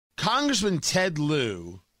Congressman Ted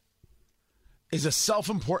Lieu is a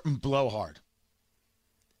self-important blowhard,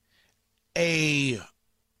 a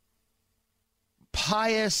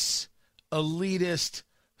pious, elitist,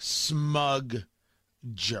 smug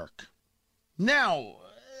jerk. Now,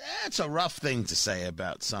 that's a rough thing to say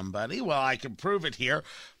about somebody. Well, I can prove it here,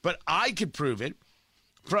 but I could prove it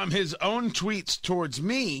from his own tweets towards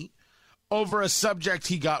me over a subject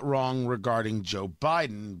he got wrong regarding Joe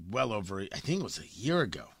Biden well over, I think it was a year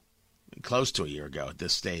ago, close to a year ago at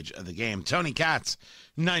this stage of the game. Tony Katz,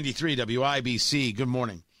 93 WIBC, good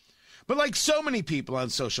morning. But like so many people on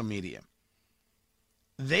social media,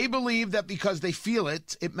 they believe that because they feel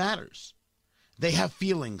it, it matters. They have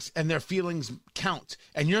feelings, and their feelings count.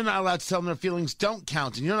 And you're not allowed to tell them their feelings don't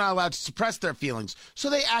count, and you're not allowed to suppress their feelings. So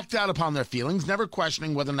they act out upon their feelings, never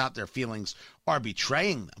questioning whether or not their feelings are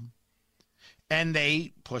betraying them. And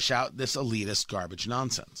they push out this elitist garbage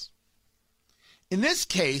nonsense. In this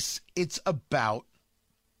case, it's about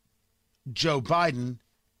Joe Biden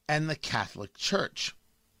and the Catholic Church.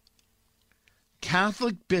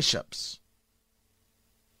 Catholic bishops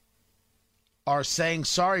are saying,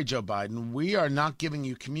 sorry, Joe Biden, we are not giving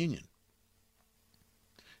you communion.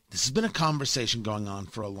 This has been a conversation going on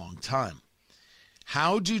for a long time.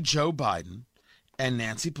 How do Joe Biden and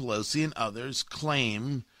Nancy Pelosi and others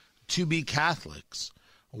claim to be Catholics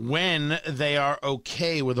when they are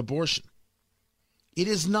okay with abortion? It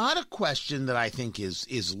is not a question that I think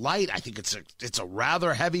is light. I think it's a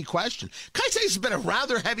rather heavy question. Can I say it's been a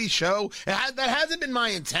rather heavy show? That hasn't been my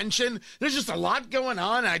intention. There's just a lot going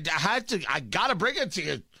on. I got to bring it to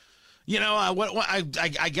you. You know,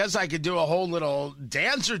 I guess I could do a whole little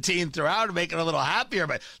dance routine throughout to make it a little happier,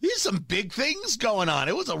 but there's some big things going on.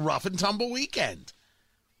 It was a rough and tumble weekend.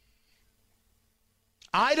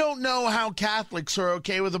 I don't know how Catholics who are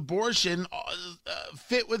okay with abortion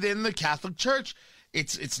fit within the Catholic Church.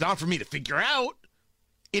 It's not for me to figure out.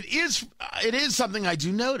 It is something I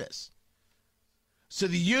do notice. So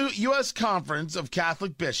the U.S. Conference of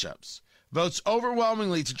Catholic Bishops votes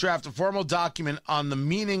overwhelmingly to draft a formal document on the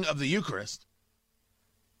meaning of the Eucharist.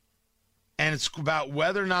 And it's about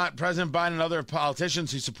whether or not President Biden and other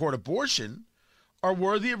politicians who support abortion are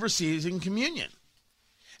worthy of receiving communion.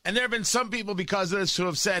 And there have been some people because of this who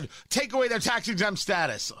have said, take away their tax-exempt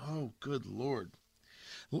status. Oh, good Lord.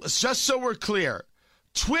 Just so we're clear,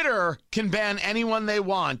 Twitter can ban anyone they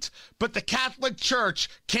want, but the Catholic Church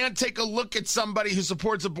can't take a look at somebody who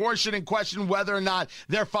supports abortion and question whether or not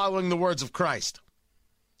they're following the words of Christ.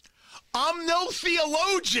 I'm no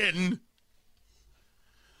theologian,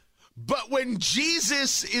 but when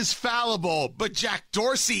Jesus is fallible, but Jack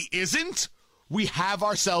Dorsey isn't, we have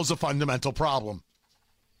ourselves a fundamental problem.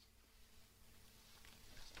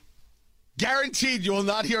 Guaranteed you will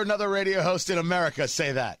not hear another radio host in America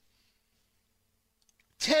say that.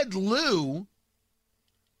 Ted Lieu,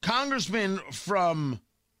 congressman from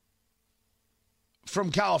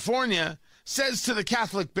California, says to the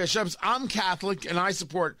Catholic bishops, I'm Catholic and I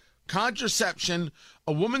support contraception,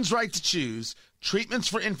 a woman's right to choose, treatments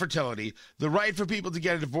for infertility, the right for people to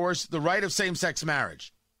get a divorce, the right of same-sex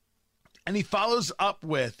marriage. And he follows up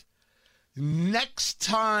with, next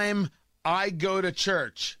time I go to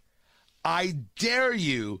church, I dare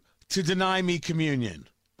you to deny me communion.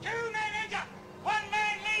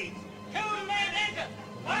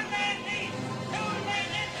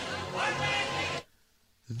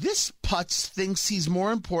 This putz thinks he's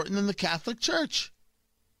more important than the Catholic Church.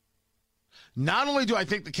 Not only do I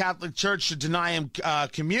think the Catholic Church should deny him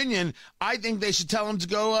communion, I think they should tell him to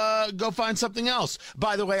go find something else.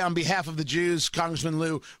 By the way, on behalf of the Jews, Congressman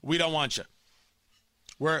Lieu, we don't want you.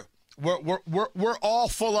 We're all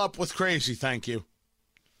full up with crazy, thank you.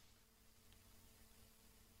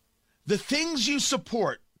 The things you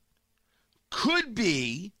support could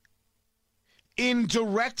be in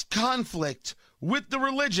direct conflict with the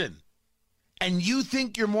religion, and you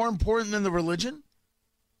think you're more important than the religion?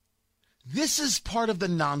 This is part of the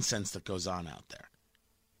nonsense that goes on out there.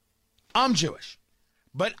 I'm Jewish,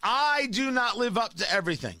 but I do not live up to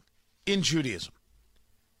everything in Judaism.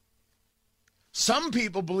 Some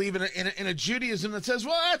people believe in a Judaism that says,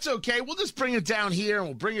 well, that's okay. We'll just bring it down here and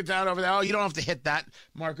we'll bring it down over there. Oh, you don't have to hit that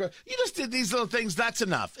marker. You just did these little things. That's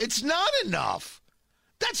enough. It's not enough.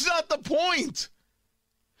 That's not the point.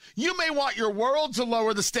 You may want your world to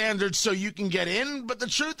lower the standards so you can get in, but the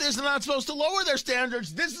truth is they're not supposed to lower their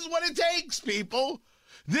standards. This is what it takes, people.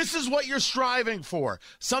 This is what you're striving for.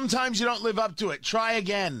 Sometimes you don't live up to it. Try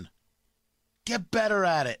again. Get better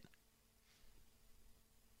at it.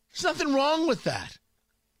 There's nothing wrong with that.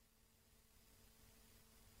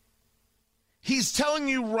 He's telling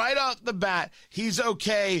you right off the bat he's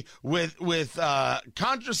okay with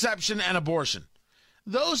contraception and abortion.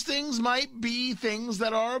 Those things might be things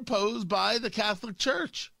that are opposed by the Catholic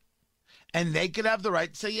Church. And they could have the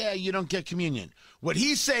right to say, yeah, you don't get communion. What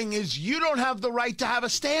he's saying is you don't have the right to have a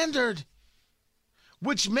standard,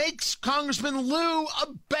 which makes Congressman Lieu a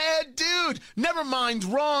bad dude. Never mind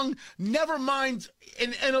wrong. Never mind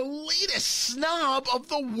an elitist snob of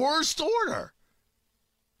the worst order.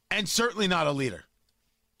 And certainly not a leader.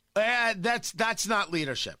 That's not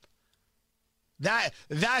leadership.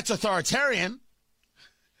 That's authoritarian,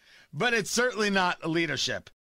 but it's certainly not a leadership.